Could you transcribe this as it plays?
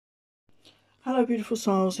Hello beautiful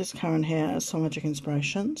souls, it's Karen here at Soul Magic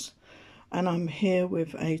Inspirations, and I'm here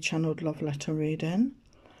with a channeled love letter reading.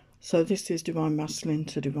 So this is Divine Masculine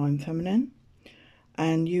to Divine Feminine,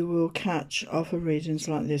 and you will catch other readings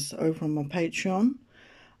like this over on my Patreon,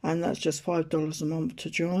 and that's just $5 a month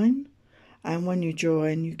to join. And when you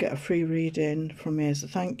join, you get a free reading from me as a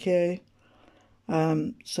thank you.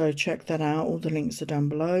 So check that out. All the links are down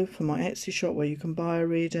below for my Etsy shop where you can buy a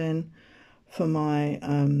reading, for my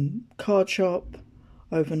card shop,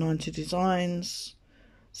 over 90 designs.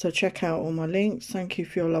 So check out all my links. Thank you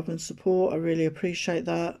for your love and support. I really appreciate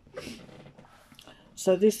that.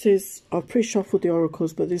 So this is, I've pre-shuffled the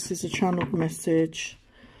oracles, but this is a channeled message.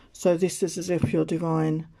 So this is as if your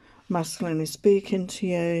divine masculine is speaking to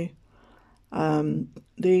you.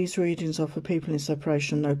 These readings are for people in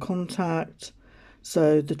separation, no contact.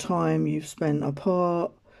 So the time you've spent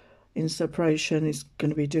apart in separation is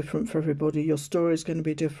going to be different for everybody. Your story is going to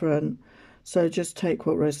be different. So just take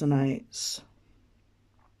what resonates.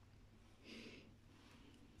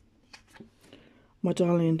 My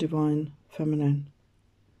darling divine feminine,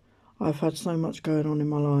 I've had so much going on in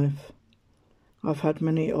my life. I've had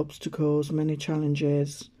many obstacles, many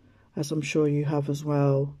challenges, as I'm sure you have as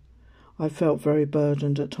well. I felt very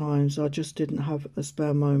burdened at times. I just didn't have a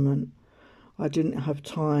spare moment. I didn't have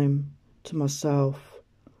time to myself.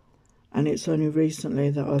 And it's only recently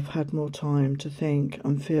that I've had more time to think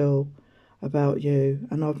and feel about you.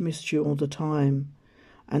 And I've missed you all the time.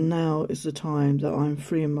 And now is the time that I'm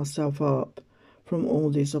freeing myself up from all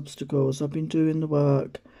these obstacles. I've been doing the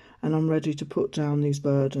work and I'm ready to put down these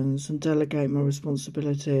burdens and delegate my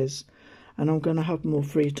responsibilities. And I'm going to have more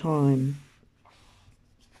free time.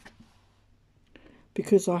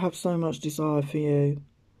 Because I have so much desire for you.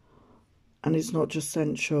 And it's not just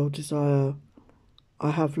sensual desire. I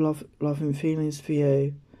have loving feelings for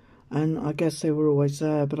you, and I guess they were always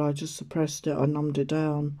there, but I just suppressed it, I numbed it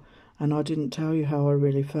down, and I didn't tell you how I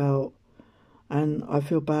really felt. And I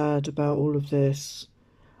feel bad about all of this,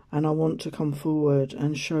 and I want to come forward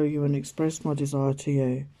and show you and express my desire to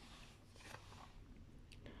you.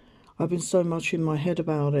 I've been so much in my head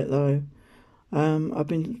about it though. I've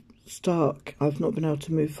been stuck. I've not been able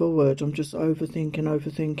to move forward. I'm just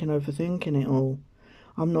overthinking it all.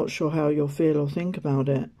 I'm not sure how you'll feel or think about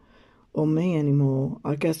it, or me anymore.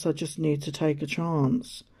 I guess I just need to take a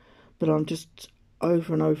chance. But I'm just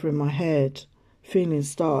over and over in my head, feeling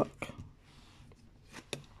stuck.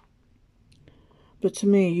 But to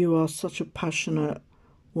me, you are such a passionate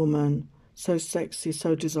woman, so sexy,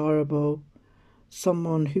 so desirable.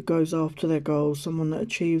 Someone who goes after their goals, someone that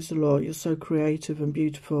achieves a lot. You're so creative and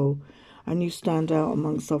beautiful, and you stand out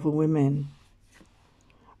amongst other women.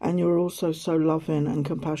 And you're also so loving and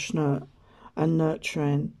compassionate and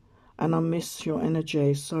nurturing. And I miss your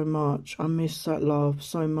energy so much. I miss that love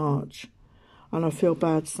so much. And I feel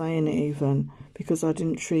bad saying it even, because I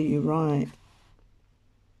didn't treat you right.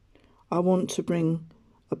 I want to bring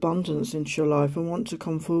abundance into your life. I want to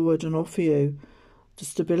come forward and offer you the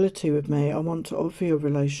stability with me. I want to offer you a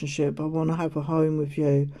relationship. I want to have a home with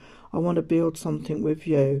you. I want to build something with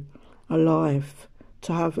you. A life.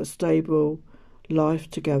 To have a stable life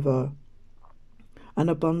together, an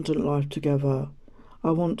abundant life together.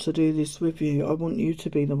 I want to do this with you. I want you to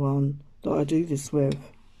be the one that I do this with.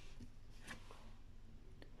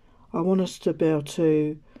 I want us to be able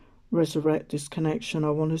to resurrect this connection. I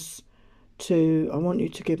want you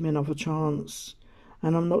to give me another chance,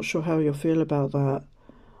 and I'm not sure how you'll feel about that.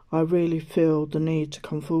 I really feel the need to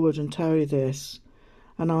come forward and tell you this,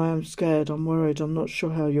 and I am scared, I'm worried, I'm not sure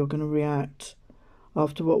how you're going to react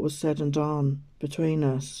after what was said and done between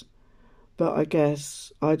us. But I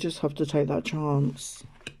guess I just have to take that chance.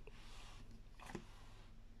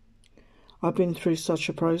 I've been through such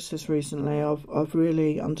a process recently. I've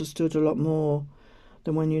really understood a lot more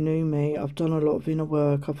than when you knew me. I've done a lot of inner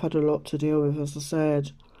work. I've had a lot to deal with, as I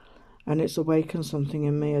said. And it's awakened something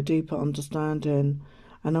in me, a deeper understanding.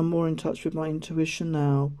 And I'm more in touch with my intuition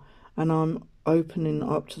now. And I'm opening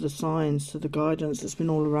up to the signs, to the guidance that's been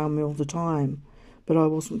all around me all the time. But I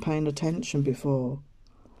wasn't paying attention before.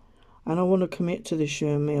 And I want to commit to this, you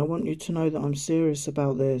and me. I want you to know that I'm serious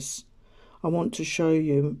about this. I want to show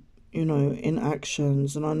you, in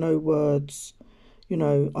actions. And I know words,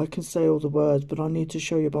 I can say all the words, but I need to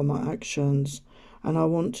show you by my actions. And I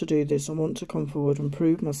want to do this. I want to come forward and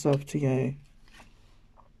prove myself to you.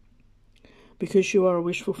 Because you are a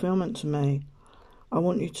wish fulfillment to me. I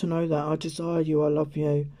want you to know that. I desire you. I love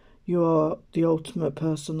you. You are the ultimate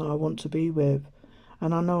person that I want to be with.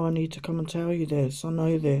 And I know I need to come and tell you this. I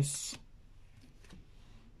know this.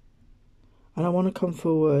 And I want to come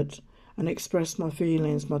forward and express my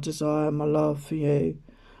feelings, my desire, my love for you.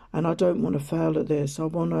 And I don't want to fail at this. I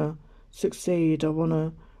want to succeed. I want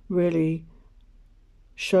to really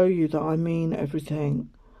show you that I mean everything.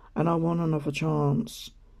 And I want another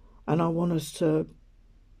chance. And I want us to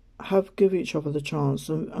give each other the chance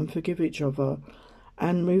and forgive each other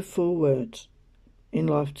and move forward in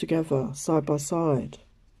life together, side by side.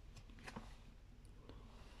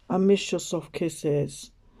 I miss your soft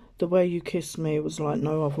kisses. The way you kissed me was like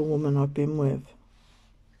no other woman I've been with.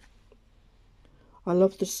 I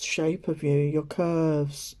love the shape of you, your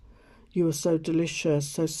curves. You were so delicious,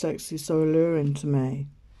 so sexy, so alluring to me.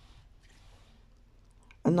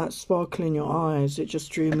 And that sparkle in your eyes, it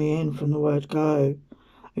just drew me in from the word go.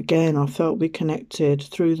 Again, I felt we connected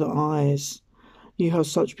through the eyes. You have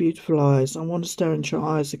such beautiful eyes. I want to stare into your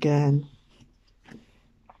eyes again.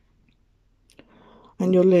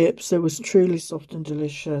 And your lips, they was truly soft and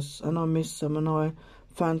delicious, and I miss them, and I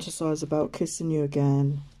fantasize about kissing you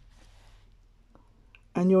again.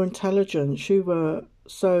 And your intelligence, you were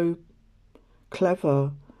so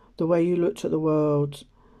clever, the way you looked at the world.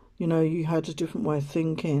 You know, you had a different way of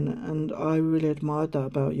thinking, and I really admired that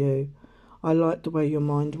about you. I liked the way your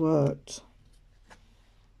mind worked.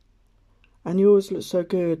 And you always looked so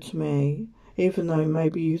good to me, even though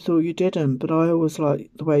maybe you thought you didn't, but I always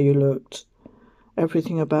liked the way you looked.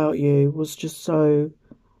 Everything about you was just so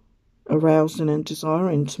arousing and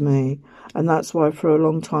desiring to me, and that's why for a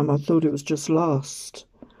long time I thought it was just lust.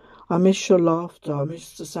 I miss your laughter. I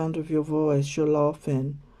miss the sound of your voice, your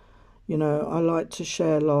laughing. You know, I like to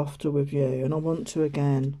share laughter with you, and I want to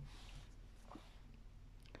again.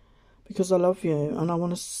 Because I love you, and I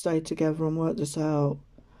want us to stay together and work this out.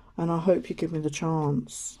 And I hope you give me the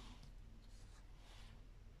chance.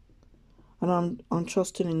 And I'm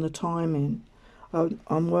trusting in the timing.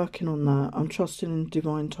 I'm working on that. I'm trusting in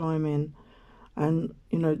divine timing. And,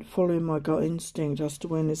 you know, following my gut instinct as to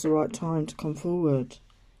when is the right time to come forward.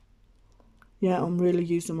 Yeah, I'm really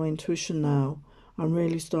using my intuition now. I'm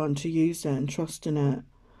really starting to use it and trust in it.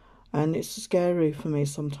 And it's scary for me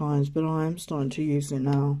sometimes, but I am starting to use it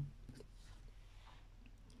now.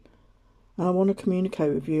 And I want to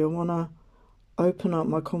communicate with you. I want to open up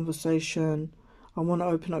my conversation. I want to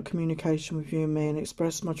open up communication with you and me and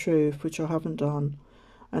express my truth, which I haven't done.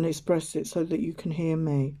 And express it so that you can hear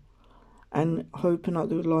me. And open up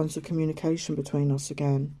the lines of communication between us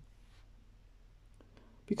again.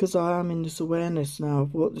 Because I am in this awareness now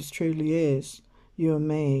of what this truly is. You and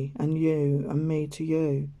me to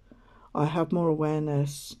you. I have more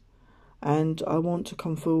awareness. And I want to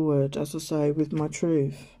come forward, as I say, with my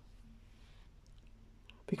truth.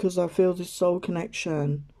 Because I feel this soul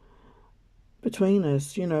connection between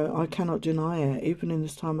us. You know, I cannot deny it. Even in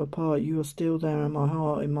this time apart, you are still there in my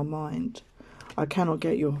heart, in my mind. I cannot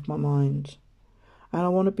get you off my mind. And I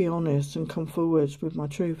want to be honest and come forward with my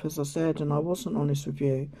truth, as I said, and I wasn't honest with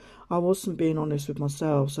you. I wasn't being honest with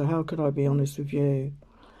myself, so how could I be honest with you?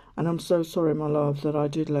 And I'm so sorry, my love, that I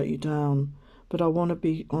did let you down. But I want to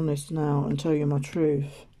be honest now and tell you my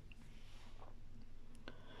truth.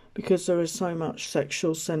 Because there is so much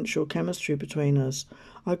sexual, sensual chemistry between us.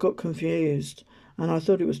 I got confused, and I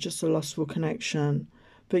thought it was just a lustful connection.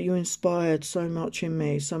 But you inspired so much in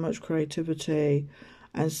me, so much creativity,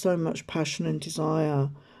 and so much passion and desire.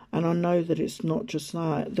 And I know that it's not just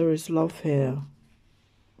that. There is love here.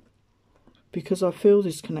 Because I feel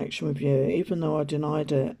this connection with you, even though I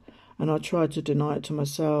denied it. And I tried to deny it to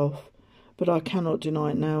myself. But I cannot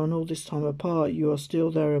deny it now, and all this time apart, you are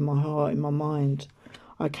still there in my heart, in my mind.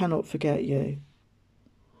 I cannot forget you.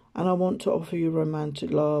 And I want to offer you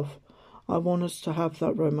romantic love. I want us to have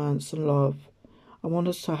that romance and love. I want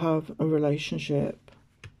us to have a relationship.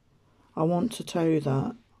 I want to tell you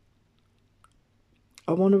that.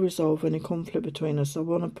 I want to resolve any conflict between us. I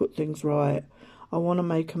want to put things right. I want to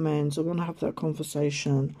make amends. I want to have that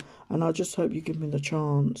conversation. And I just hope you give me the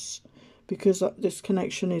chance. Because this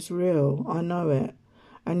connection is real. I know it.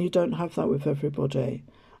 And you don't have that with everybody.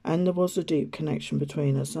 And there was a deep connection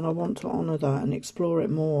between us. And I want to honour that and explore it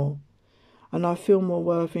more. And I feel more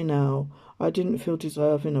worthy now. I didn't feel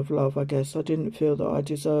deserving of love, I guess. I didn't feel that I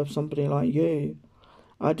deserved somebody like you.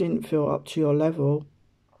 I didn't feel up to your level.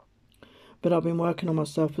 But I've been working on my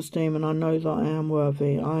self-esteem, and I know that I am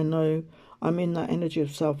worthy. I know I'm in that energy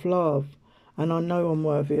of self-love. And I know I'm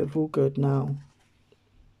worthy of all good now.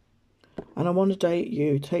 And I want to date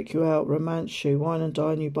you, take you out, romance you, wine and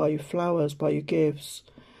dine you, buy you flowers, buy you gifts,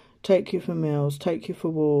 take you for meals, take you for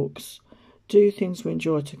walks, do things we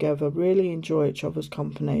enjoy together, really enjoy each other's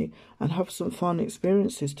company, and have some fun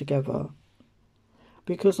experiences together.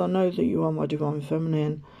 Because I know that you are my divine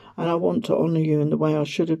feminine, and I want to honour you in the way I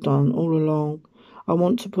should have done all along. I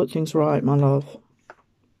want to put things right, my love.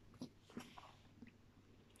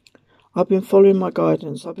 I've been following my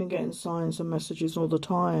guidance. I've been getting signs and messages all the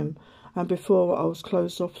time. And before I was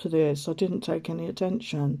closed off to this, I didn't take any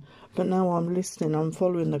attention. But now I'm listening, I'm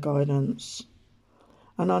following the guidance.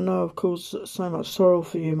 And I know I've caused so much sorrow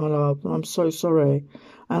for you, my love, and I'm so sorry.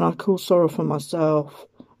 And I cause sorrow for myself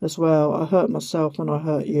as well. I hurt myself when I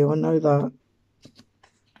hurt you, I know that.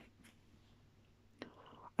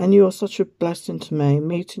 And you are such a blessing to me.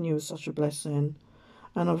 Meeting you is such a blessing.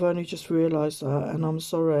 And I've only just realised that, and I'm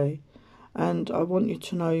sorry. And I want you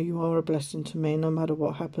to know you are a blessing to me, no matter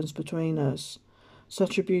what happens between us.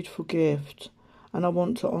 Such a beautiful gift. And I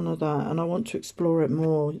want to honour that, and I want to explore it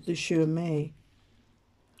more, this you and me.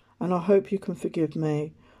 And I hope you can forgive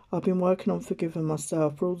me. I've been working on forgiving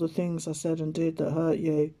myself for all the things I said and did that hurt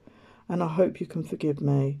you. And I hope you can forgive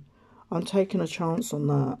me. I'm taking a chance on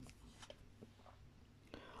that.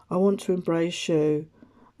 I want to embrace you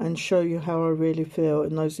and show you how I really feel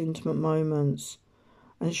in those intimate moments,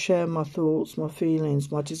 and share my thoughts, my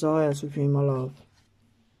feelings, my desires with you, my love.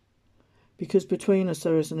 Because between us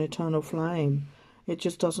there is an eternal flame. It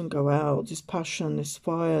just doesn't go out. This passion, this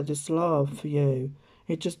fire, this love for you,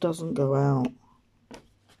 it just doesn't go out.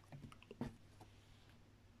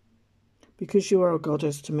 Because you are a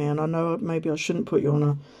goddess to me, and I know maybe I shouldn't put you on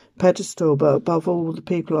a pedestal, but above all the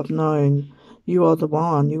people I've known, you are the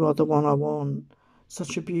one. You are the one I want.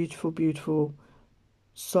 Such a beautiful, beautiful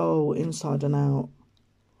soul inside and out.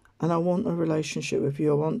 And I want a relationship with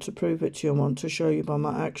you. I want to prove it to you. I want to show you by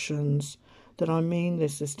my actions that I mean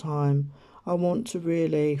this time. I want to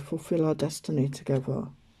really fulfill our destiny together.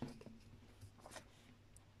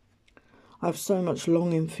 I have so much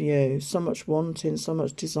longing for you, so much wanting, so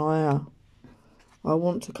much desire. I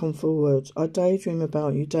want to come forward. I daydream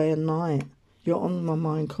about you day and night. You're on my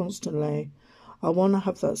mind constantly. I want to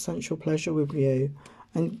have that sensual pleasure with you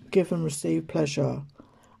and give and receive pleasure.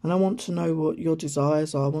 And I want to know what your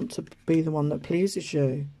desires are. I want to be the one that pleases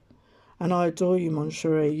you. And I adore you, mon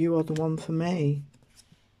chéri. You are the one for me.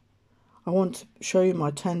 I want to show you my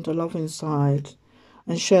tender love inside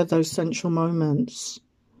and share those sensual moments,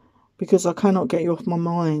 because I cannot get you off my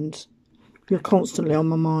mind. You're constantly on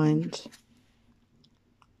my mind.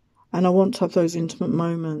 And I want to have those intimate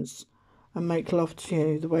moments and make love to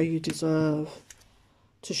you the way you deserve.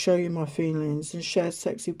 To show you my feelings and share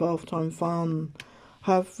sexy bath time fun.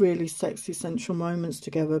 Have really sexy sensual moments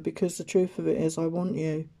together, because the truth of it is I want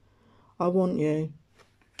you. I want you.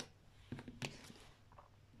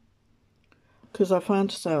 Because I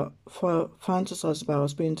fantasize about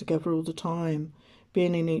us being together all the time.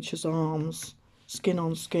 Being in each other's arms. Skin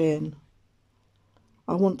on skin.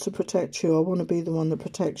 I want to protect you. I want to be the one that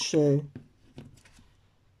protects you.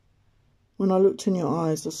 When I looked in your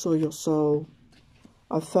eyes, I saw your soul.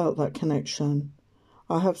 I felt that connection.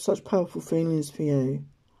 I have such powerful feelings for you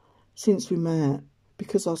since we met,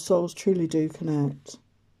 because our souls truly do connect.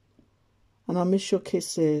 And I miss your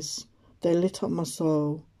kisses. They lit up my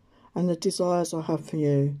soul and the desires I have for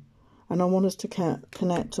you. And I want us to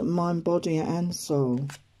connect at mind, body and soul.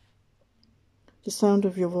 The sound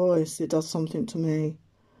of your voice, it does something to me.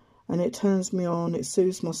 And it turns me on, it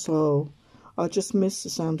soothes my soul. I just miss the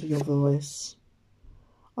sound of your voice.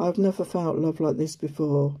 I've never felt love like this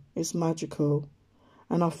before. It's magical.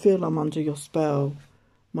 And I feel I'm under your spell,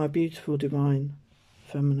 my beautiful divine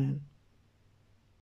feminine.